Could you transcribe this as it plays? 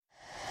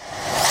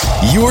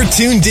You're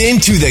tuned in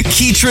to The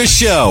Keitra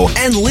Show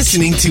and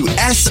listening to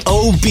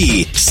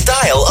SOB,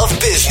 Style of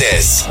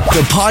Business,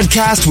 the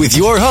podcast with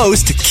your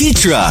host,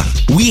 Keitra.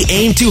 We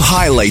aim to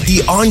highlight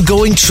the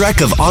ongoing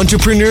trek of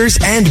entrepreneurs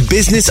and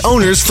business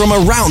owners from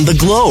around the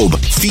globe,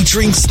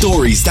 featuring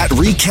stories that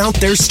recount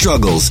their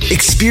struggles,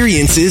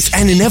 experiences,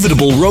 and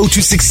inevitable road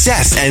to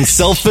success and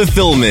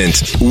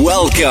self-fulfillment.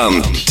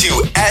 Welcome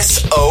to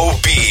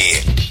SOB.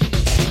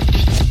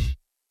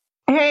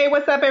 Hey,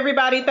 what's up,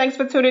 everybody? Thanks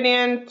for tuning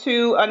in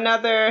to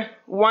another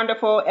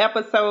wonderful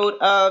episode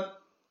of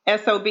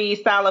SOB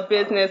Style of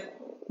Business,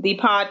 the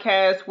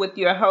podcast with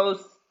your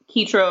host,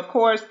 Keitra, of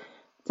course.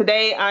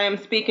 Today, I am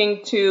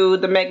speaking to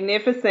the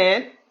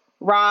magnificent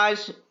Raj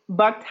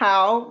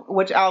Bachhav,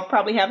 which I'll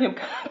probably have him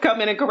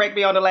come in and correct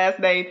me on the last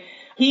name.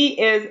 He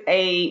is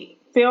a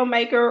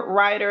filmmaker,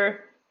 writer,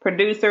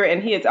 producer,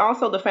 and he is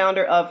also the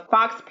founder of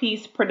Faux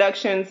Piece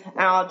Productions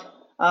out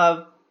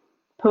of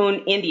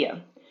Pune,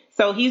 India.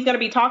 So he's going to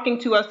be talking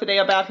to us today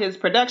about his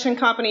production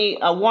company,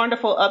 a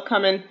wonderful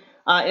upcoming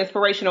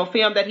inspirational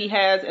film that he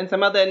has, and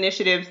some other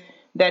initiatives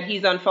that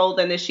he's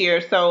unfolding this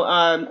year. So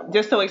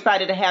just so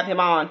excited to have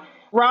him on.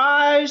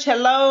 Raj,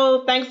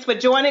 hello. Thanks for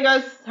joining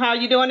us. How are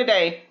you doing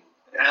today?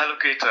 Hello,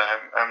 Keitra.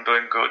 I'm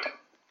doing good.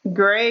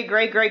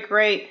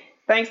 Great.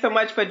 Thanks so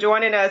much for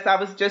joining us. I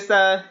was just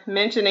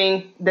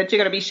mentioning that you're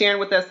going to be sharing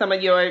with us some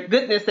of your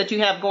goodness that you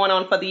have going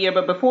on for the year.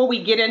 But before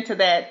we get into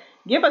that,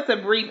 give us a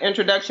brief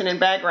introduction and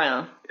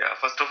background. Yeah,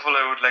 first of all,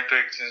 I would like to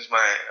exchange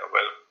my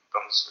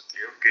welcomes with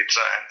you, Keitra,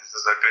 and this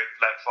is a great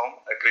platform,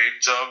 a great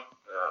job,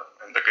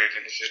 and a great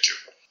initiative.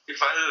 If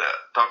I'll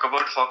talk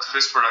about Faux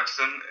Piece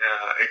Production,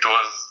 it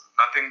was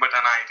nothing but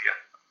an idea,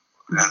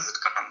 as it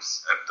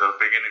comes at the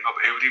beginning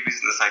of every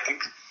business, I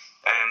think.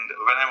 And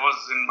when I was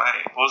in my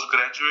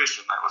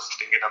post-graduation, I was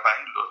sitting in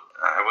Bangalore.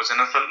 I was in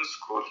a film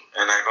school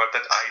and I got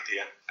that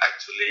idea.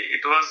 Actually,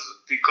 it was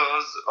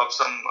because of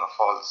some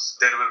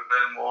faults. There were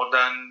more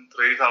than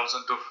 3,000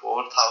 to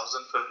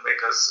 4,000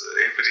 filmmakers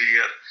every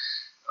year,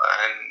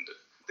 and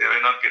they were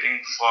not getting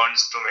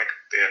funds to make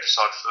their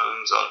short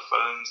films or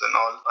films and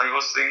all. I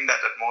was seeing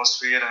that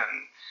atmosphere and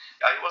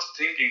I was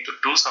thinking to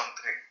do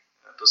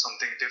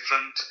something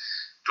different,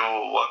 to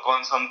work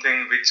on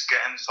something which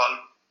can solve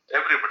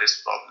everybody's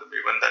problem.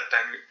 Even that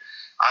time,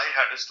 I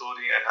had a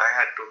story and I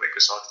had to make a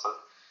short film,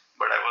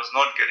 but I was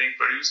not getting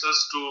producers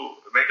to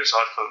make a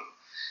short film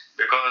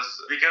because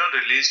we cannot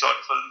release short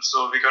films,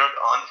 so we cannot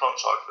earn from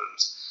short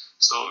films.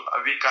 So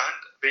we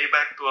can't pay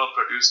back to our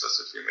producers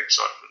if we make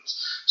short films.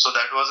 So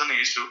that was an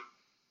issue,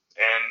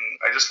 and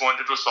I just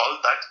wanted to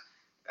solve that,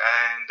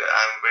 and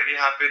I'm very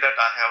happy that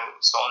I have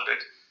solved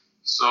it.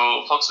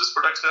 So Faux Piece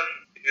Production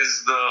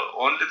is the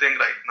only thing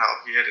right now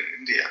here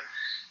in India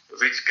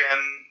which can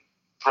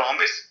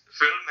promise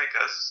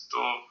filmmakers to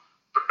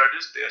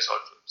produce their short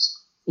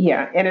films.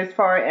 Yeah, and as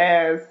far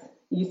as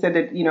you said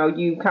that,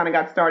 you kind of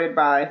got started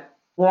by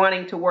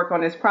wanting to work on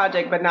this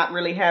project, but not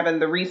really having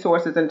the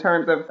resources in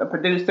terms of a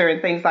producer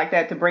and things like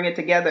that to bring it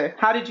together.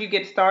 How did you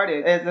get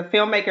started as a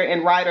filmmaker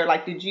and writer?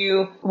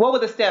 What were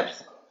the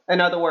steps,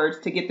 in other words,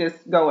 to get this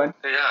going?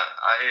 Yeah,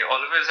 I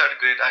always had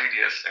great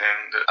ideas,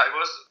 and I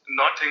was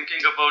not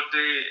thinking about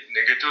the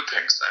negative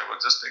things. I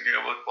was just thinking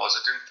about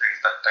positive things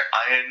that time.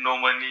 I had no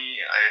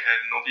money, I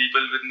had no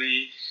people with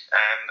me,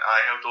 and I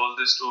have told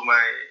this to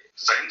my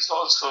friends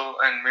also,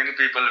 and many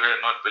people were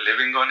not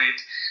believing on it.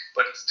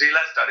 But still,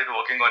 I started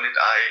working on it.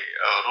 I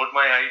wrote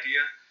my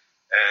idea,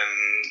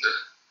 and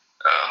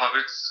how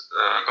it's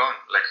gone.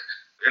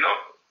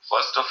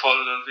 First of all,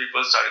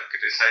 people started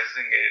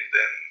criticizing it.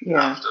 Then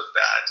after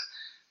that,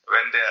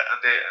 when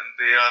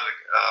they are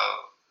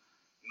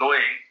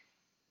knowing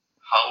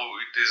how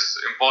it is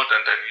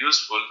important and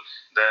useful,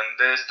 then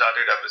they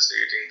started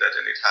appreciating that,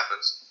 and it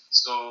happens.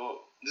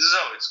 So this is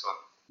how it's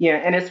gone. Yeah,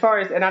 and as far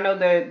as, and I know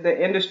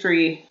the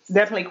industry is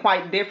definitely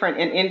quite different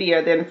in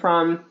India than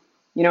from,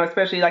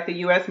 especially like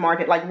the U.S.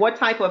 market. Like, what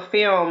type of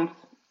films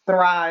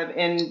thrive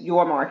in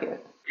your market?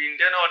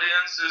 Indian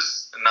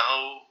audiences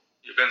now,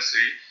 you can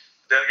see,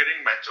 they're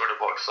getting matured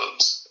about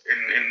films. In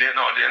Indian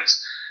audience,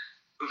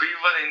 we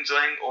were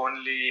enjoying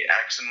only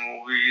action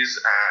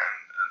movies and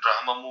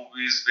drama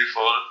movies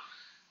before.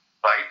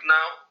 Right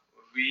now,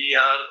 we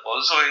are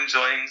also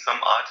enjoying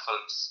some art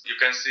films. You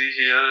can see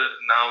here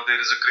now there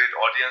is a great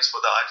audience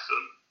for the art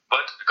film.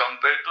 But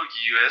compared to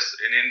US,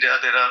 in India,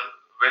 there are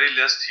very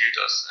less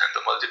theaters and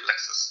the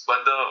multiplexes.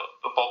 But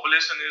the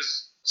population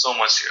is so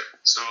much here.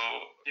 So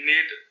you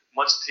need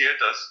much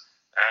theaters.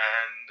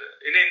 And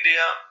in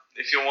India,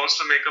 if you want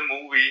to make a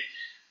movie,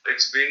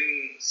 it's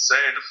been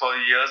said for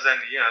years and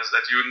years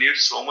that you need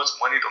so much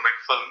money to make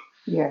film.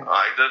 Yeah.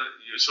 Either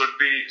you should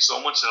be so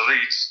much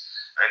rich,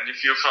 and if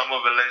you're from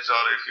a village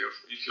or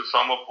if you're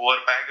from a poor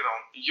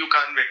background, you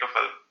can't make a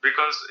film.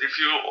 Because if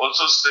you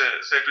also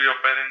say to your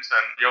parents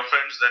and your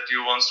friends that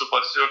you want to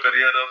pursue a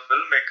career of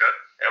filmmaker,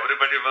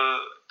 everybody will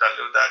tell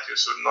you that you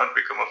should not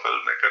become a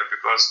filmmaker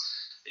because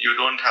you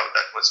don't have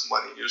that much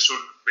money. You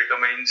should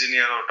become an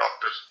engineer or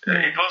doctor.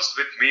 It was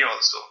with me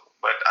also.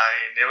 But I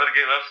never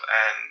gave up,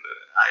 and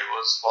I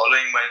was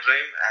following my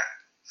dream, and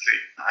See,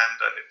 I have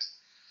done it.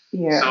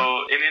 Yeah. So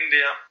in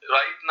India,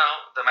 right now,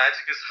 the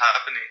magic is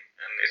happening.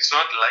 And it's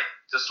not like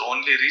just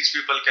only rich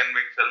people can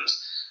make films.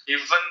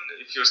 Even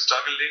if you're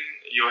struggling,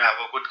 you have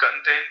a good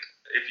content.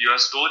 If your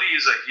story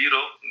is a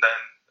hero, then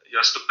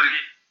your story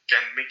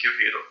can make you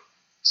hero.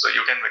 So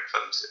you can make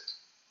films.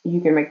 You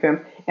can make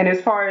films. And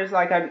as far as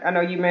like, I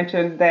know you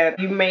mentioned that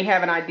you may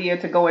have an idea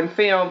to go and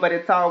film, but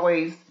it's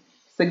always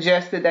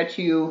suggested that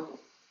you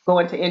go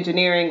into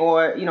engineering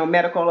or,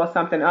 medical or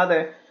something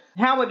other.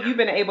 How have you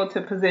been able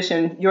to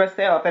position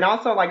yourself? And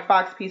also like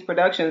Faux Piece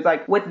Productions,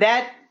 like with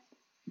that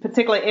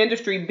particular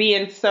industry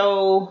being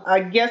so,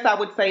 I guess I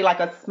would say like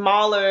a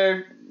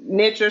smaller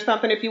niche or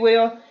something, if you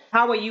will,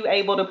 how were you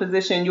able to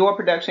position your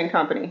production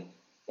company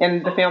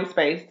in the film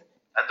space?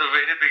 At the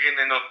very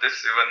beginning of this,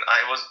 even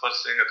I was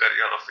pursuing a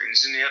career of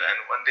engineer, and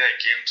one day I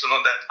came to know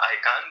that I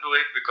can't do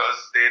it because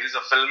there is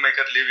a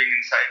filmmaker living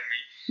inside me.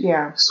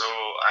 Yeah. So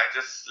I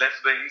just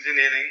left the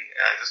engineering.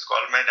 I just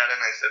called my dad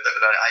and I said that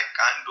I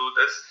can't do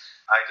this.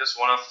 I just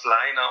want to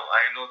fly now.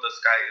 I know the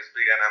sky is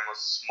big and I'm a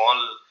small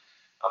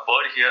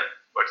bird here,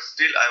 but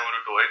still I want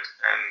to do it,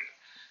 and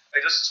I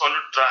just want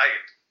to try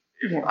it.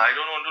 If I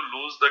don't want to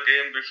lose the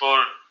game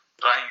before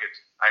trying it,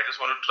 I just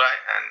want to try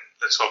and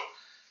let's hope.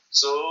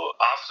 So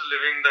after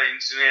leaving the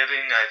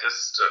engineering, I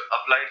just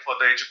applied for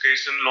the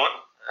education loan,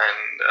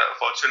 and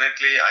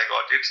fortunately I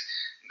got it.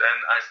 Then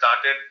I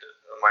started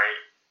my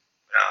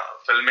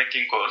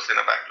filmmaking course in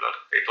Bangalore.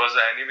 It was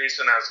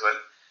animation as well.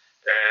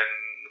 And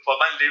for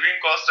my living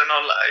cost and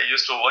all, I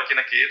used to work in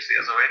a KFC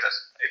as a waiter.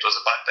 It was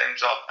a part-time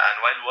job. And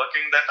while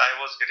working that, I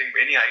was getting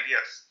many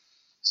ideas.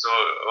 So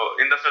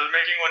in the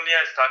filmmaking only,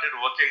 I started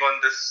working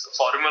on this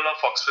formula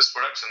of Faux Piece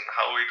Production,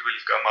 how it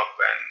will come up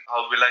and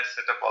how will I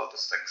set up all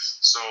these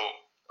things. So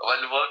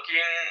while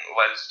working,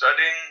 while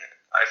studying,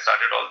 I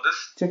started all this.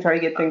 To try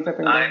to get things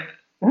up and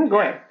going.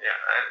 Go ahead. Yeah.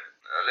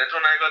 Later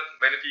on, I got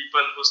many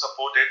people who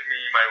supported me.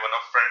 My one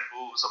of friend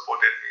who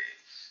supported me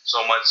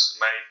so much.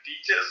 My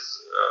teachers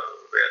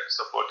were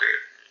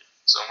supported me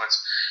so much.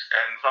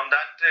 And from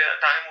that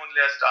time only,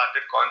 I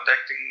started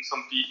contacting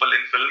some people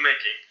in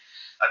filmmaking.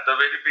 At the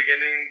very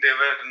beginning, they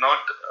were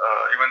not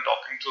even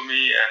talking to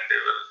me, and they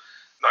were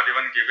not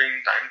even giving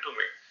time to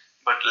me.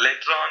 But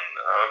later on,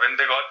 when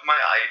they got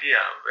my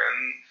idea, when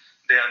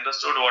they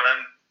understood what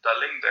I'm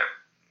telling them,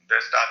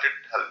 they started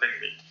helping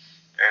me.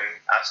 And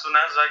as soon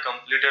as I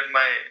completed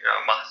my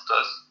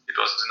master's, it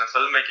was in a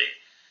filmmaking,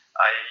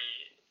 I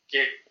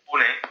came to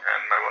Pune,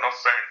 and my one of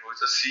friend who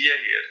is a CA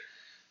here,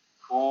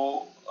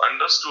 who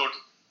understood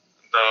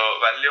the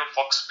value of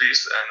Faux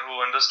Piece and who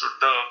understood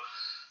the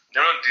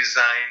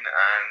design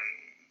and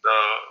the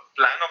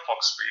plan of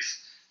Faux Piece,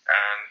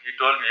 and he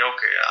told me,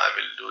 okay, I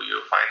will do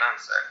your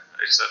finance,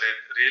 and it's a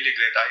really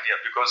great idea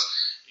because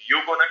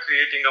you're gonna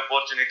creating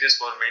opportunities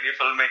for many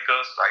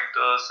filmmakers,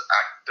 writers,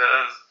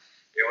 actors,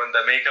 even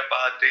the makeup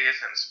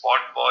artists and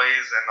spot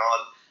boys and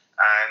all.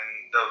 And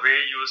the way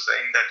you're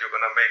saying that you're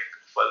gonna make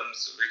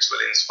films which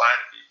will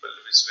inspire people,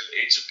 which will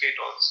educate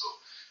also,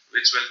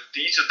 which will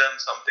teach them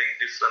something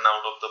different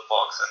out of the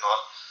box and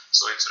all.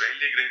 So it's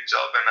really great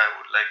job, and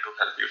I would like to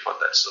help you for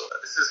that. So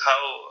this is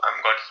how I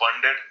got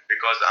funded,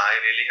 because I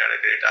really had a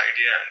great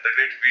idea and a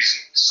great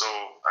vision. So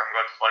I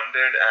got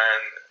funded,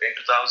 and in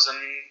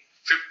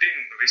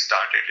 2015 we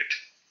started it.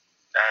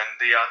 And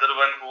the other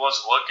one who was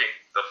working,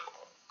 the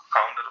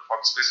founder of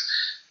Faux Piece,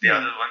 the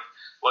other one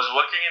was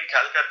working in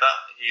Calcutta.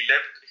 He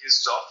left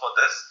his job for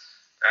this,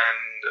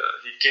 and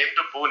he came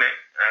to Pune,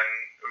 and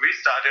we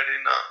started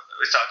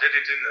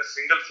it in a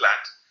single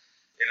flat,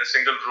 in a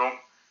single room.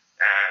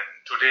 And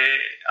today,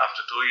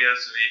 after 2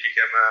 years, we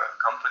became a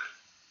company.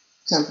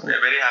 So we're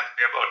very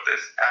happy about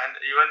this. And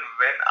even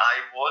when I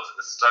was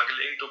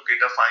struggling to get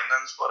a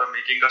finance for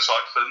making a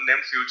short film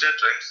named Future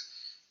Trends,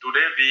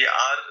 today we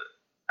are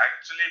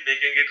actually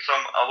making it from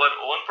our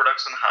own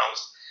production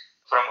house,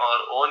 from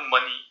our own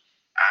money.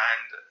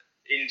 And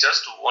in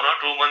just 1 or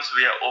 2 months,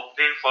 we are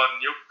opening for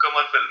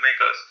newcomer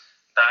filmmakers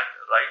that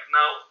right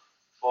now,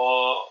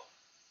 for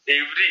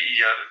every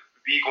year,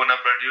 we're going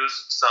to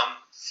produce some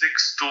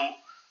 6 to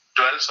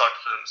 12 short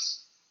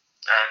films,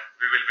 and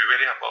we will be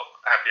very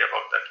happy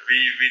about that.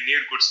 We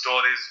need good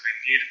stories, we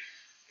need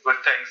good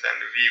things, and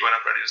we're going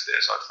to produce their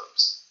short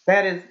films.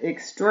 That is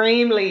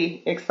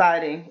extremely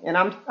exciting, and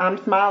I'm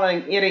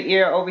smiling ear to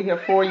ear over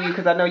here for you,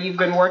 because I know you've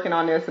been working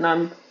on this, and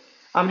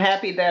I'm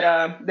happy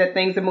that that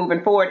things are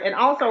moving forward. And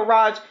also,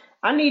 Raj,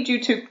 I need you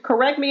to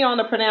correct me on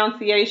the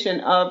pronunciation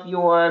of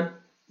your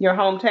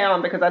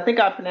hometown, because I think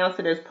I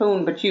pronounced it as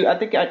Pune, but I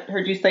think I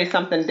heard you say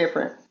something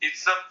different.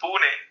 It's a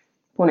Pune.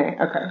 Pune,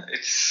 okay.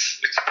 It's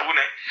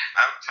Pune.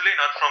 I'm actually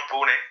not from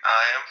Pune.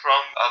 I am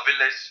from a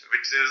village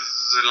which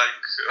is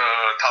like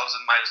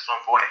 1,000 miles from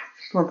Pune.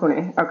 From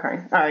Pune,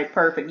 okay. All right,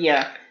 perfect.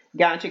 Yeah,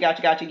 gotcha.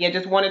 Yeah,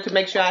 just wanted to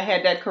make sure I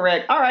had that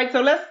correct. All right,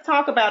 so let's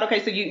talk about, okay,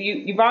 so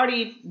you've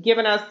already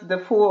given us the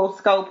full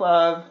scope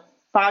of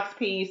Faux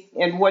Piece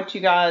and what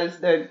you guys,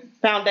 the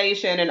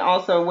foundation, and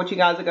also what you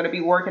guys are going to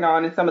be working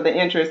on and some of the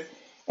interests.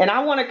 And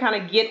I want to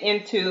kind of get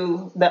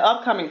into the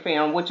upcoming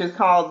film, which is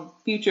called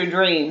Future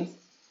Dreams.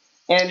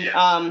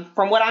 And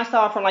from what I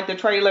saw from like the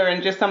trailer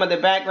and just some of the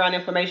background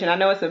information, I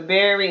know it's a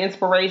very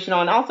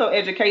inspirational and also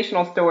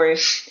educational story.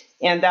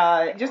 And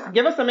just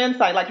give us some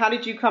insight. Like, how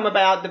did you come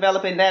about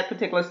developing that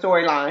particular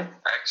storyline?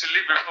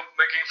 Actually, before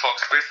making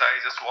Faux Piece, I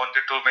just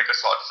wanted to make a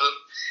short film,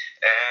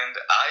 and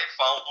I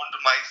found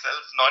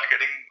myself not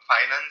getting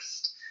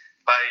financed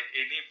by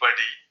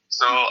anybody.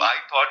 So I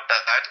thought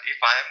that if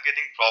I am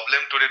getting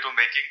problem today to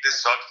making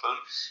this short film,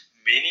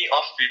 many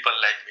of people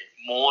like me,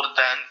 more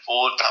than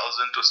 4,000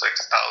 to 6,000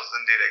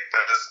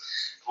 directors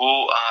who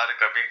are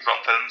coming from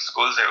film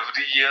schools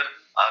every year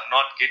are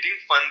not getting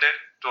funded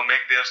to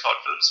make their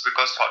short films,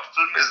 because short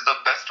film is the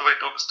best way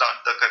to start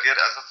the career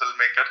as a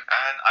filmmaker.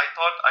 And I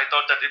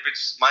thought that if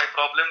it's my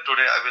problem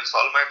today, I will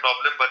solve my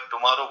problem, but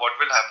tomorrow what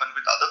will happen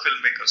with other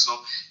filmmakers? So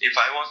if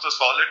I want to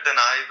solve it, then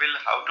I will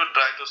have to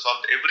try to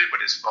solve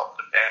everybody's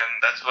problem. And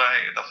that's why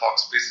the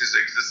Faux Piece is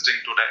existing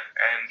today.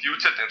 And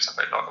future themes,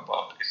 if I talk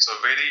about, it's a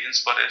very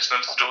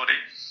inspirational story.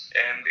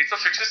 And it's a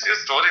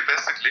fictitious story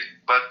basically,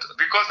 but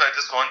because I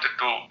just wanted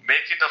to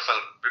make it a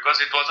film,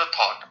 because it was a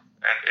thought,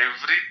 and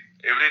every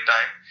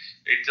time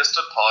it's just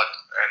a thought.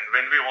 And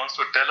when we want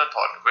to tell a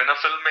thought, when a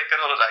filmmaker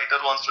or a writer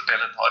wants to tell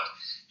a thought,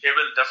 he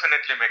will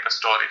definitely make a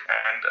story.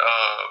 And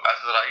as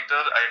a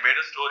writer, I made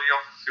a story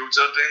of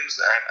future dreams,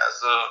 and as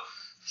a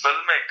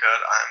filmmaker,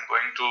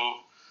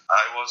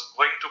 I was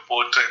going to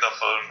portray the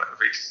film,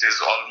 which is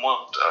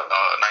almost 90%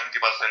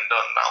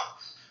 done now.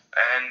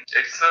 And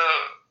it's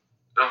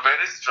a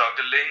very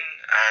struggling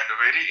and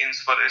very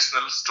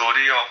inspirational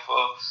story of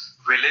a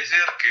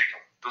villager kid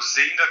to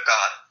seeing a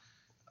car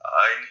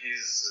in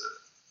his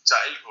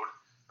childhood,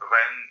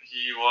 when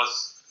he was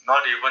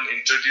not even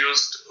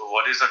introduced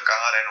what is a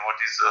car and what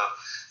is a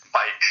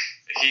bike.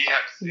 He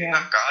had seen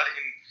a car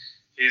in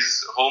his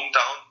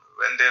hometown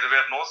when there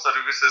were no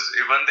services,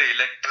 even the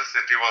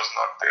electricity was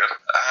not there.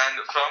 And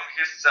from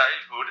his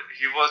childhood,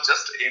 he was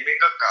just aiming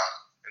a car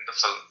in the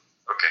film.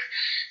 Okay.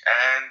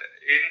 And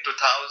in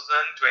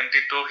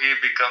 2022, he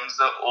becomes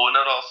the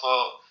owner of a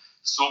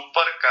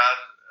supercar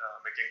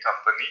making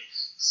company.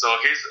 So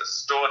his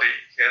story,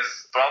 his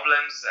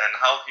problems, and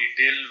how he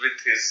deal with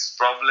his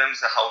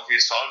problems, how he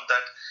solved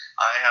that,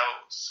 I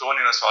have shown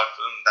in a short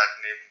film that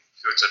named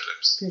Future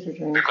Dreams. Future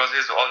Dreams. Because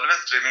he's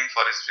always dreaming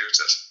for his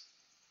future.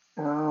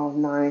 Oh,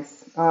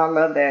 nice. Oh, I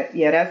love that.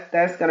 Yeah,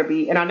 that's going to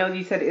be, and I know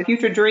you said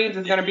Future Dreams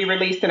is going to be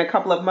released in a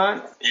couple of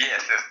months.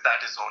 Yes,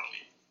 that is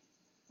only.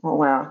 Oh,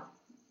 wow.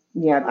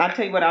 Yeah, I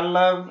tell you what, I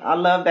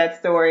love that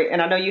story. And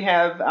I know you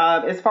have,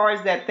 as far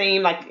as that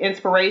theme, like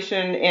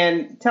inspiration,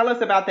 and tell us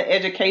about the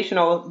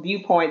educational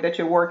viewpoint that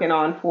you're working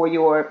on for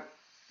your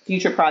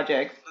future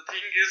projects. The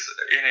thing is,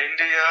 in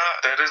India,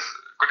 there is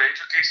good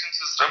education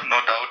system,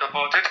 no doubt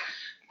about it,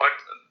 but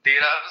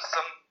there are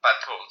some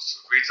potholes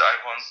which I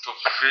want to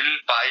fill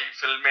by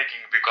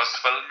filmmaking,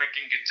 because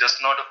filmmaking is just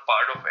not a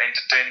part of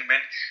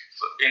entertainment.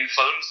 In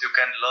films, you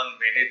can learn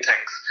many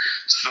things.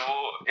 So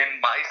in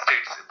my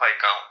states, if I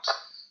count,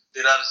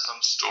 there are some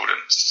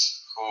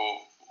students who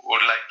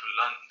would like to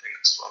learn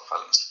things from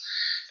films.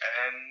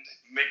 And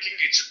making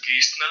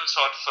educational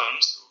short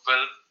films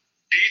will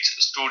teach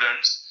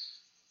students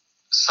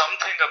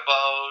something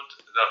about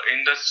the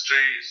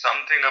industry,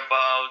 something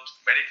about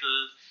medical,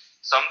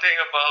 something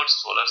about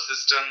solar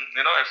system.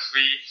 If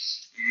we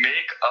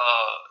make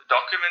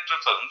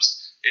documentary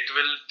films, it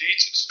will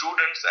teach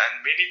students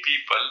and many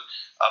people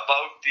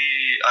about the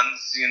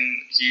unseen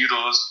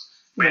heroes.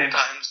 Many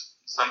times,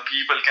 some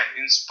people can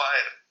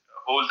inspire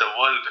whole the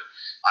world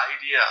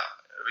idea,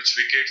 which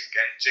we kids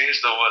can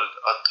change the world.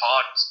 A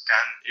thought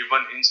can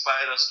even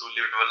inspire us to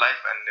live a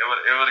life and never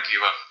ever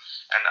give up.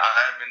 And I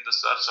am in the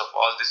search of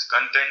all these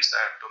contents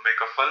and to make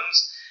a films,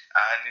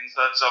 and in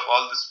search of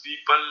all these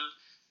people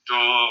to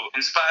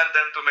inspire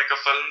them to make a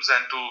films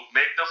and to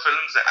make the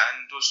films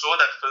and to show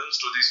that films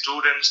to the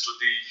students, to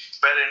the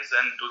parents,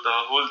 and to the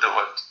whole the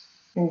world.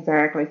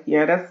 Exactly.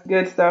 Yeah, that's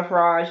good stuff,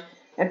 Raj.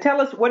 And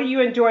tell us, what do you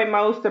enjoy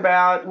most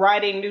about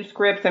writing new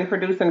scripts and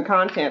producing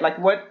content?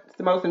 Like, what's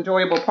the most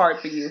enjoyable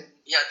part for you?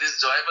 Yeah, this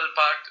enjoyable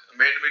part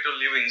made me to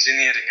leave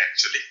engineering,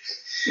 actually.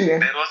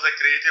 Yeah. There was a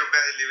creative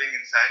guy living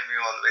inside me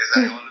always.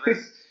 I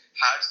always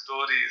had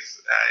stories.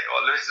 I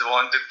always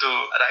wanted to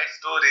write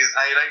stories.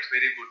 I write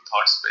very good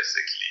thoughts,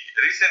 basically.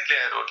 Recently,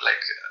 I wrote,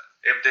 like,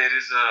 if there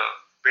is a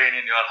pain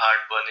in your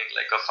heart burning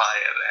like a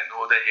fire, and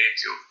oh, they hate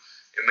you,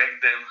 you make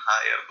them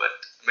higher, but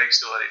make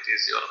sure it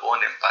is your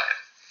own empire.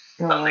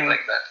 Something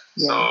like that.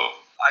 Yeah. So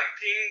I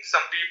think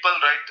some people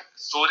write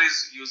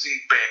stories using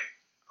pen,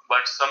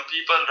 but some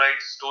people write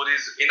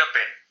stories in a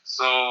pen.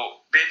 So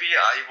maybe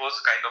I was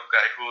kind of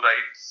guy who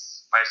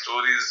writes my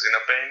stories in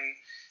a pen.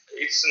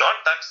 It's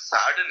not that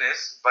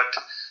sadness, but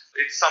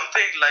it's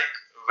something like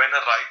when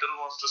a writer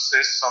wants to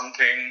say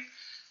something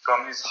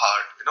from his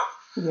heart,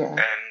 Yeah.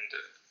 And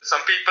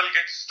some people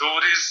get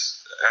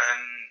stories,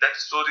 and that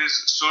stories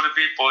should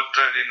be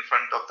portrayed in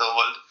front of the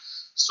world.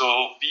 So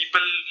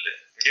people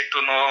get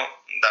to know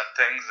that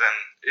things, and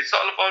it's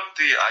all about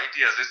the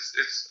ideas.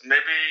 It's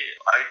maybe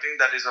I think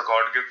that is a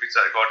God gift which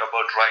I got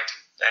about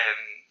writing,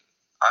 and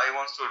I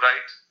want to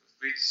write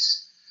which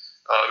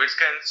which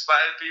can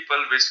inspire people,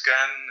 which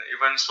can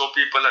even show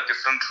people a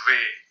different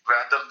way,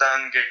 rather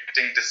than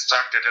getting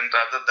distracted and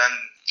rather than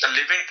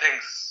living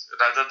things,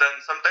 rather than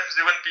sometimes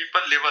even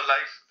people live a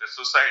life, they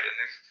suicide, and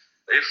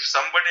if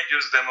somebody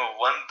gives them a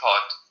one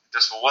thought,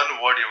 just one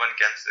word even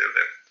can save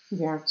them.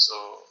 Yeah. So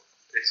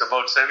it's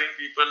about saving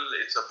people,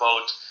 it's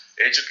about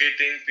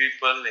educating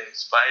people,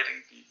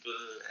 inspiring people,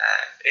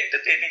 and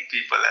entertaining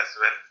people as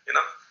well,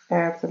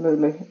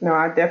 Absolutely. No,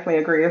 I definitely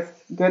agree. It's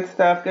good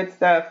stuff, good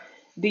stuff.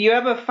 Do you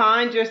ever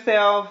find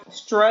yourself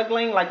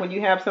struggling, like when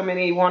you have so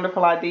many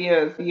wonderful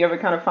ideas, do you ever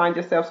kind of find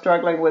yourself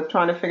struggling with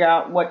trying to figure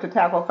out what to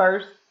tackle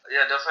first?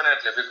 Yeah,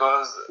 definitely,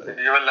 because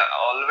you will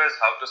always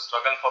have to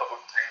struggle for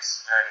good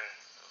things and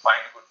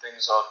find good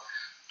things, or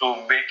to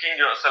making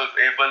yourself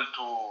able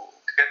to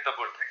get the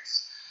good things.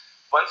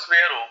 Once we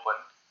are open,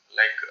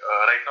 like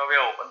right now we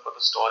are open for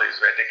the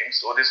stories. We are taking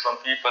stories from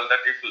people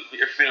that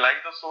if we like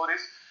the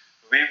stories,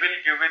 we will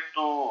give it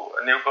to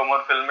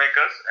newcomer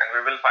filmmakers and we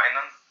will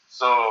finance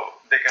so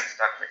they can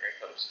start making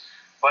films.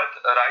 But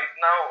right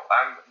now,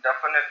 I'm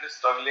definitely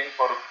struggling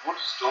for good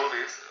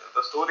stories.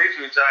 The stories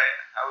which I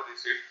have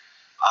received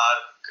are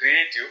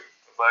creative,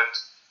 but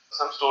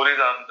some stories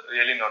are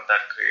really not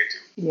that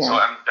creative. Yeah. So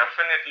I'm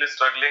definitely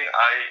struggling.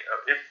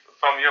 If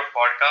from your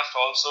podcast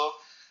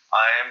also,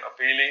 I am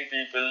appealing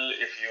people,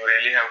 if you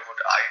really have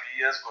good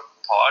ideas, good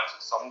thoughts,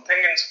 something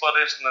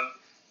inspirational,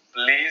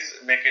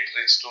 please make it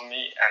reach to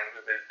me, and we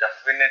will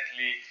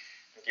definitely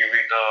give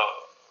it a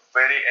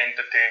very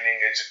entertaining,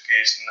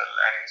 educational,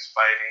 and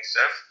inspiring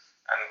stuff,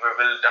 and we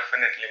will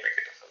definitely make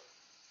it a film.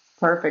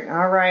 Perfect.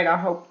 All right. I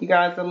hope you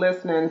guys are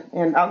listening,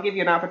 and I'll give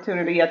you an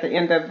opportunity at the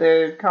end of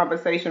the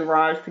conversation,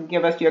 Raj, to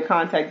give us your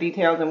contact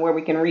details and where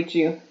we can reach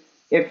you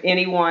if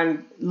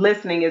anyone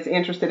listening is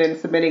interested in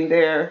submitting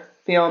their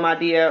film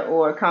idea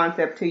or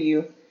concept to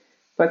you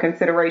for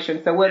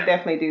consideration. So we'll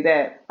definitely do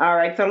that. All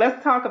right. So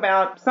let's talk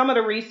about some of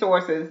the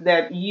resources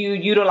that you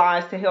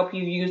utilize to help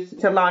you use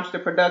to launch the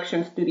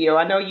production studio.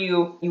 I know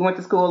you went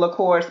to school, of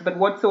course, but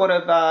what sort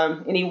of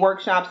any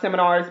workshops,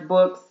 seminars,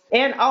 books,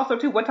 and also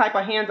too, what type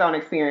of hands-on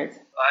experience?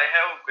 I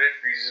have a great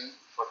vision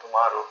for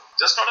tomorrow.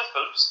 Just not a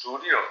film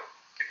studio,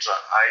 Kitra.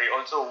 I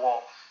also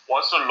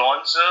want to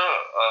launch a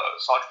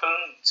short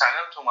film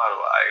channel tomorrow.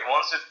 I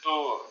want it to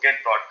get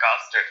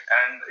broadcasted,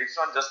 and it's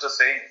not just a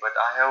saying, but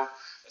I have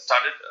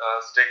started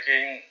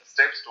taking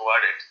steps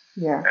toward it.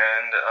 Yeah.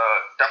 And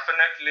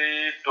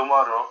definitely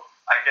tomorrow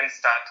I can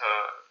start a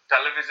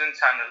television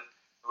channel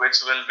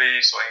which will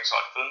be showing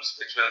short films,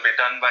 which will be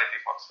done by the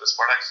Faux Piece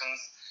Productions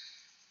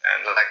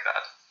and like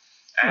that.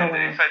 And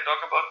if I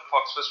talk about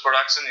Faux Piece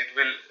Production, it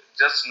will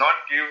just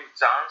not give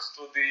chance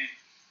to the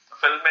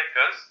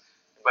filmmakers,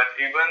 but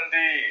even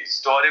the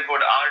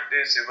storyboard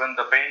artists, even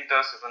the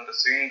painters, even the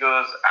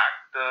singers,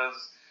 actors,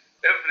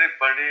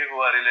 everybody who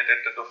are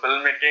related to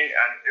filmmaking,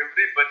 and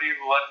everybody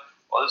who are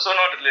also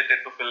not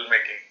related to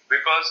filmmaking,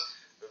 because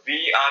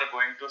we are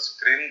going to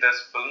screen these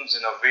films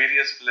in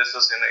various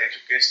places, in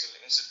educational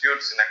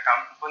institutes, in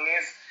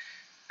companies,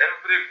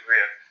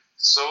 everywhere.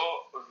 So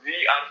we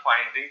are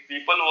finding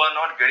people who are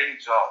not getting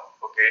job,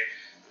 okay?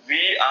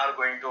 We are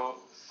going to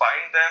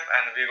find them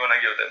and we're going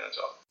to give them a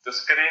job to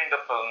screen the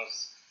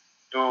films,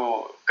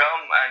 to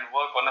come and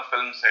work on the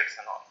film sets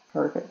and all.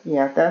 Perfect.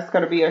 Yeah, that's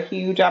going to be a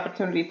huge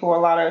opportunity for a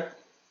lot of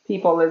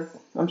people, as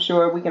I'm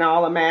sure we can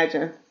all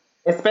imagine,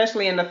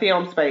 especially in the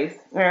film space.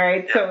 All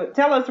right. Yeah. So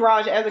tell us,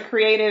 Raj, as a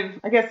creative,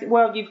 I guess,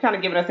 well, you've kind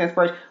of given us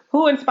inspiration.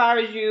 Who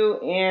inspires you,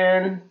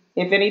 and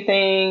if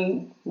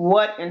anything,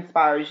 what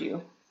inspires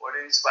you? What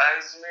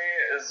inspires me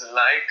is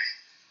like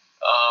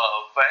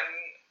when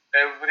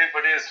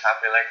everybody is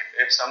happy. Like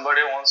if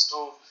somebody wants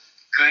to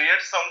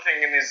create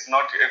something and is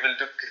not able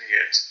to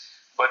create,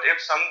 but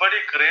if somebody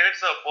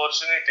creates an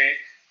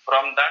opportunity,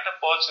 from that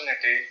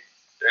opportunity,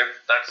 if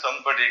that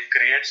somebody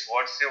creates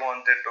what she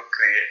wanted to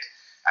create,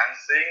 and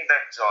seeing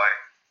that joy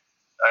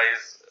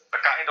is a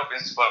kind of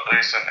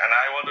inspiration, and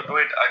I want to do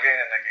it again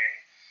and again.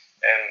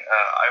 And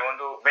I want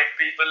to make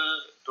people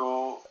to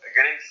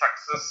getting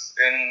success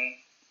in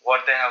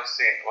what they have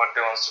seen, what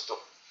they want to do.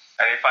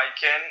 And if I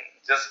can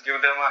just give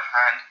them a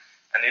hand,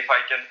 and if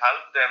I can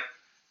help them,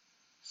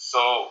 so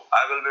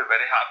I will be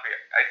very happy.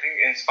 I think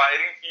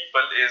inspiring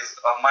people is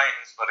my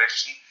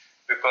inspiration,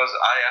 because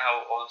I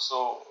have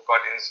also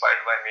got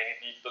inspired by many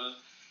people.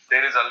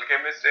 There is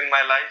Alchemist in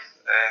my life,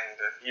 and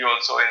he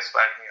also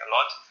inspired me a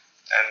lot,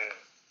 and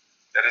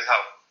that is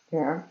how.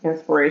 Yeah,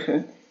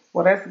 inspiration.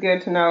 Well, that's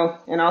good to know.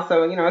 And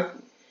also,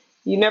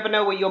 you never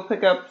know where you'll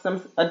pick up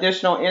some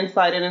additional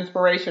insight and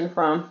inspiration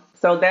from.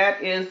 So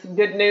that is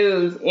good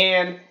news.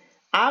 And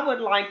I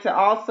would like to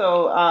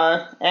also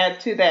add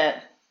to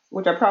that,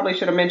 which I probably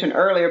should have mentioned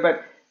earlier,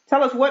 but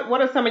tell us,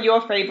 what are some of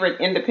your favorite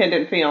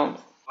independent films?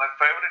 My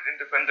favorite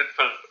independent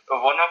film,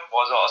 one of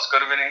was an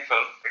Oscar-winning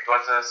film. It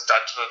was a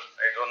Stutcher.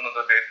 I don't know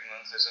the date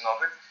pronunciation of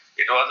it.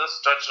 It was a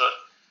Stutcher.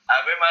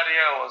 Ave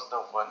Maria was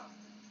the one.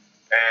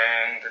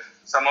 And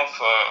some of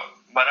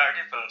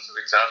Marathi films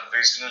which are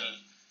regional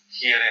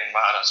here in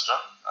Maharashtra,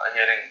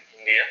 here in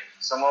India.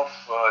 Some of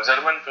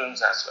German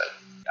films as well.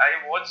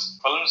 I watch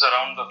films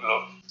around the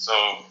globe. So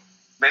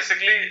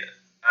basically,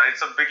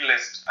 it's a big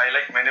list. I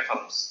like many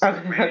films,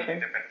 many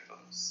independent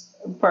films.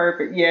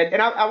 Perfect. Yeah,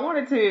 and I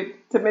wanted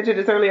to mention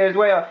this earlier as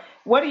well.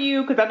 What do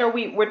you? Because I know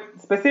we're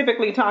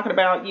specifically talking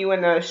about you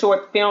in the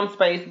short film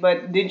space,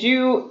 but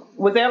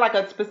was there like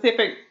a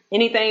specific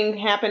anything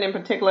happen in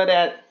particular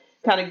that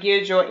kind of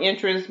gives your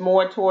interest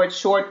more towards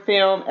short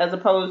film as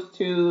opposed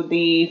to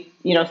the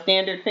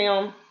standard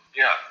film?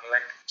 Yeah,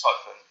 like short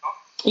film. No?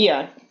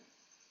 Yeah.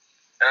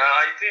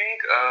 I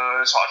think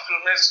short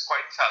film is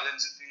quite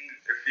challenging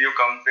if you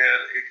compare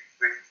it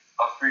with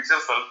a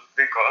feature film,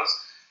 because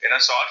in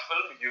a short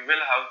film you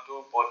will have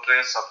to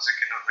portray a subject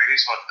in a very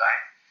short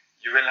time.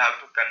 You will have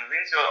to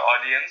convince your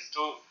audience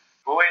to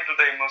go into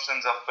the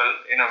emotions of film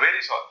in a very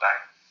short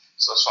time.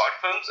 So short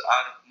films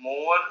are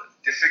more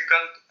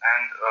difficult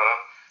and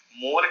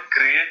more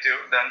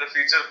creative than the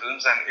feature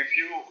films, and if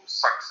you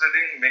succeed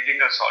in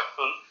making a short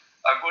film,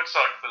 a good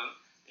short film,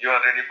 you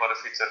are ready for a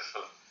feature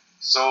film.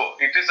 So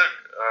it is a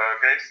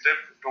great step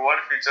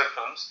toward feature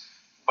films,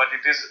 but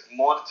it is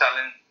more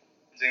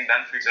challenging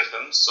than feature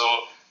films. So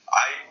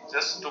I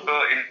just took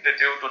an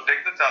initiative to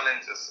take the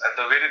challenges at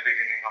the very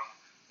beginning of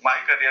my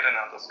career and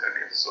others'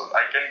 career. So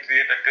I can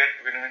create a great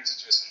win-win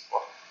situation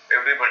for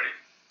everybody,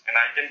 and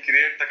I can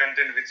create the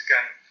content which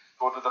can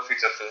go to the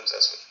feature films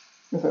as well.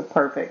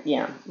 Perfect.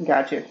 Yeah,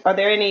 gotcha. Are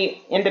there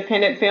any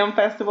independent film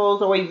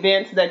festivals or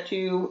events that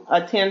you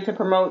attend to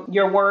promote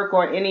your work,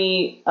 or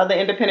any other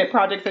independent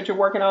projects that you're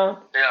working on?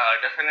 Yeah,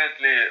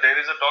 definitely. There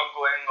is a talk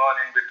going on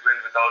in between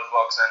Without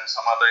Box and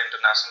some other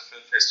international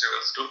film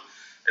festivals too.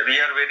 We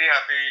are very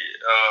happy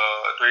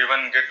to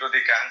even get to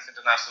the Cannes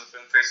International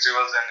Film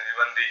Festivals and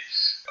even the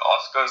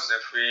Oscars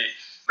if we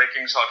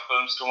making short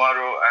films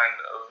tomorrow, and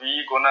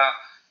we gonna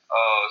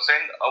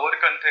send our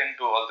content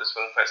to all these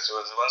film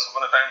festivals. Once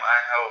upon a time, I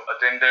have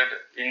attended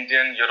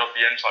Indian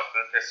European Short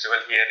Film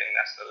Festival here in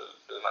National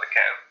Film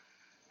Archive,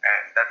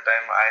 and that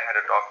time I had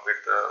a talk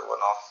with one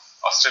of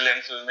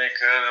Australian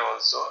filmmaker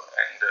also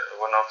and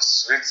one of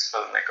Swiss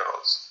filmmaker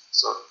also.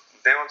 So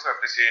they also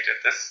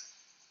appreciated this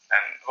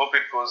and hope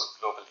it goes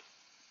globally.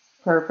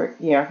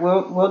 Perfect. Yeah,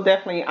 we'll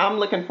definitely. I'm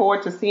looking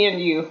forward to seeing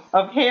you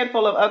a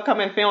handful of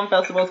upcoming film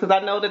festivals, because I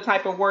know the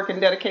type of work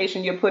and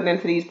dedication you're putting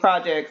into these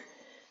projects.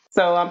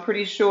 So I'm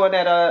pretty sure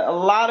that a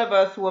lot of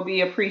us will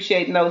be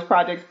appreciating those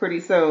projects pretty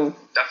soon.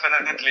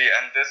 Definitely,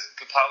 and this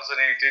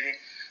 2018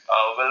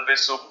 will be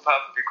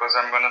superb, because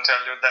I'm going to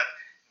tell you that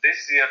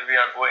this year we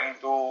are going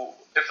to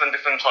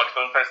different short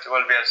film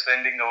festivals. We are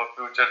sending our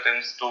future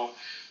films to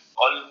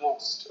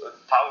almost 1,000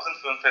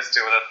 film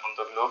festivals around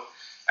the globe,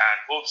 and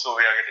hope so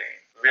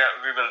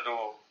we will do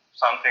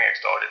something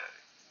extraordinary.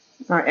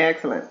 All right,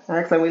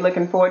 excellent. We're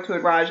looking forward to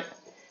it, Raj.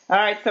 All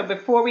right, so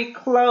before we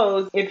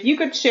close, if you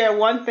could share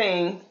one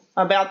thing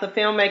about the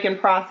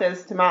filmmaking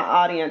process to my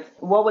audience,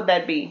 what would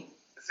that be?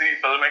 See,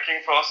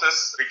 filmmaking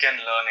process, we can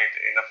learn it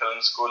in a film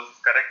school,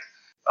 correct?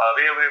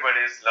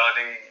 Everybody is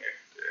learning it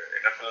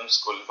in a film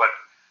school, but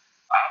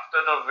after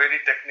the very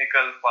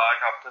technical part,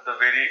 after the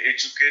very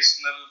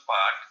educational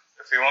part,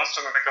 if we want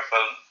to make a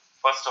film,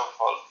 first of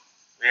all,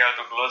 we have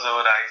to close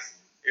our eyes.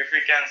 If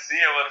we can see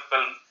our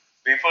film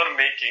before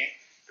making,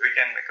 we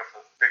can make a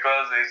film,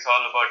 because it's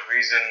all about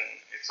vision.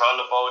 It's all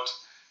about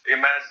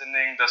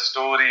imagining the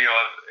story,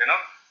 or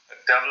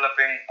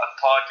developing a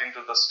thought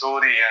into the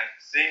story and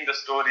seeing the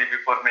story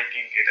before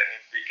making it. And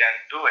if we can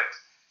do it,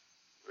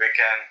 we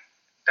can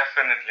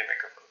definitely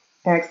make a film.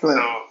 Excellent.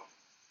 So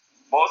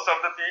most of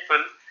the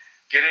people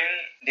getting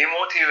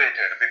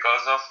demotivated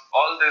because of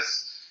all this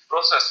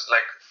process,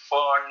 like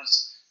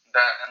funds,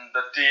 then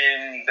the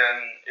team, then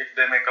if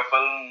they make a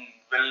film,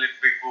 will it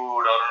be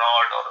good or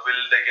not, or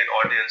will they get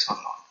audience or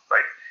not,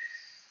 right?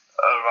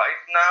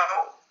 Right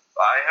now,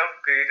 I have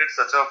created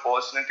such an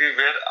opportunity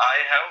where I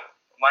have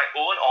my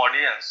own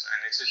audience, and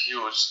it's a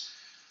huge.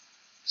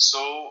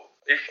 So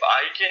if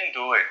I can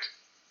do it,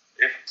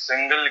 if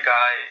single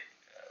guy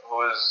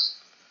who is,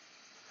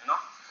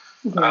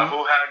 who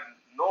had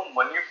no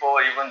money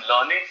for even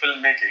learning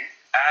filmmaking,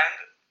 and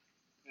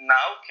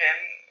now can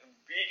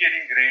be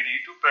getting ready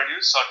to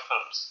produce short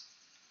films.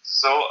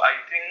 So I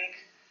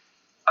think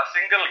a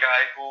single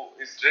guy who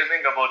is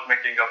dreaming about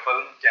making a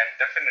film can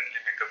definitely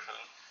make a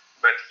film,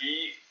 but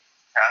he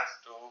has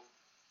to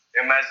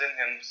imagine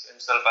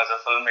himself as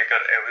a filmmaker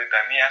every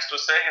time. He has to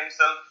say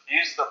himself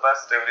he's the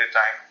best every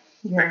time,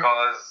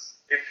 because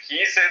if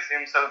he says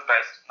himself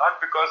best, not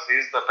because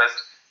he's the best,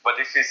 but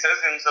if he says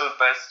himself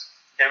best,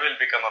 he will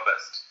become a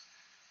best.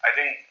 I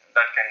think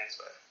that can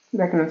inspire.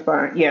 That can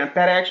inspire. Yeah,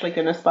 that actually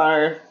can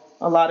inspire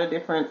a lot of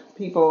different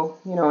people,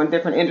 in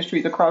different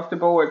industries across the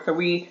board. So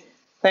we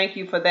thank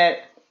you for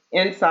that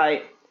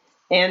insight.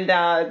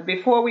 And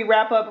before we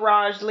wrap up,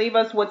 Raj, leave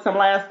us with some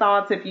last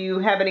thoughts. If you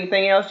have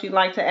anything else you'd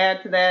like to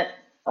add to that,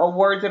 or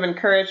words of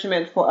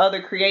encouragement for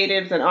other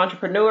creatives and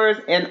entrepreneurs.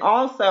 And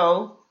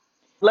also,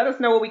 let us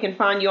know where we can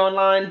find you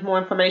online, more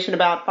information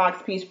about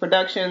Faux Piece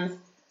Productions,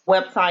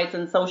 websites,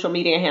 and social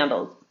media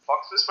handles.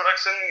 Faux Piece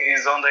Production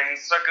is on the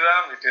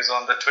Instagram, it is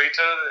on the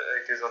Twitter,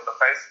 it is on the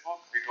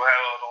Facebook. We do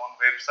have our own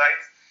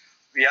websites.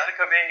 we are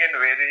coming in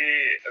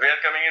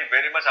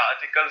very much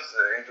articles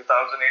in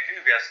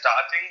 2018. We are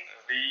starting.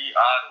 We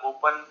are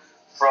open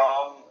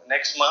from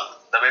next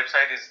month. The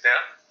website is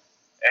there.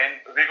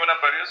 And we're going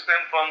to produce film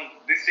from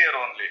this year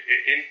only.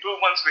 In 2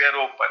 months, we are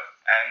open.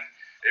 And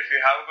if you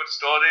have good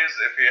stories,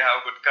 if you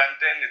have good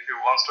content, if you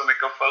want to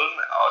make a film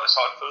or a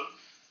short film,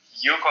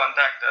 you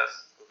contact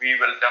us. We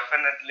will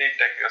definitely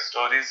take your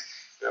stories.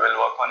 We will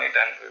work on it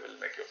and we will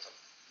make your film.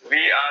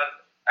 We are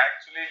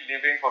actually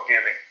living for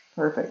giving.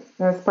 Perfect.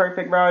 That's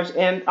perfect, Raj.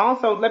 And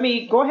also, let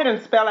me go ahead and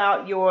spell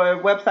out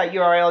your website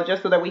URL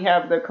just so that we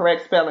have the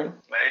correct spelling.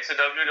 It's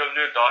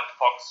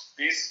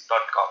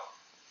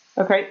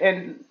www.fauxpiece.com. Okay,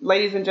 and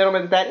ladies and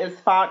gentlemen, that is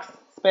Fox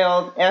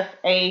spelled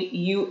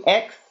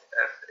F-A-U-X.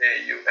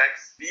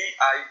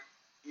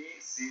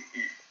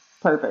 F-A-U-X-B-I-E-C-E.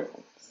 Perfect.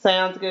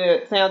 Sounds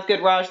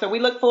good, Raj. So we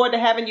look forward to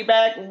having you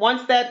back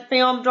once that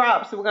film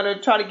drops. We're going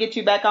to try to get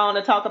you back on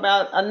to talk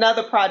about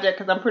another project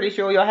because I'm pretty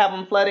sure you'll have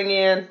them flooding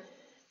in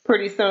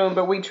pretty soon.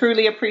 But we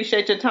truly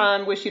appreciate your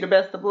time. Wish you the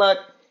best of luck,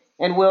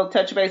 and we'll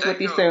touch base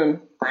with you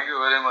soon. Thank you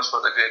very much for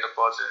the great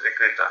opportunity,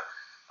 Krita.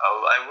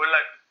 I would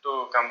like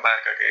to come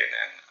back again,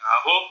 and I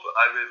hope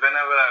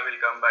whenever I will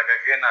come back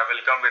again, I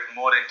will come with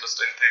more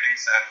interesting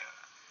things, and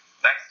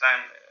next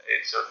time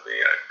it should be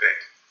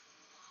great.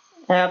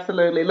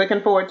 Absolutely.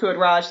 Looking forward to it,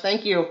 Raj.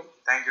 Thank you.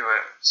 Thank you very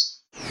much.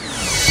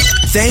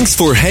 Thanks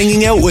for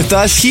hanging out with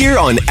us here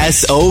on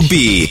SOB.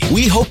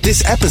 We hope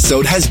this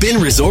episode has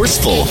been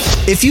resourceful.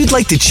 If you'd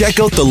like to check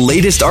out the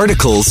latest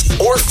articles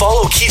or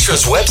follow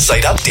Keetra's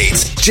website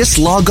updates, just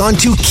log on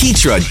to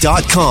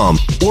Keetra.com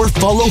or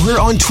follow her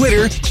on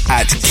Twitter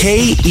at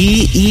KEETRIA.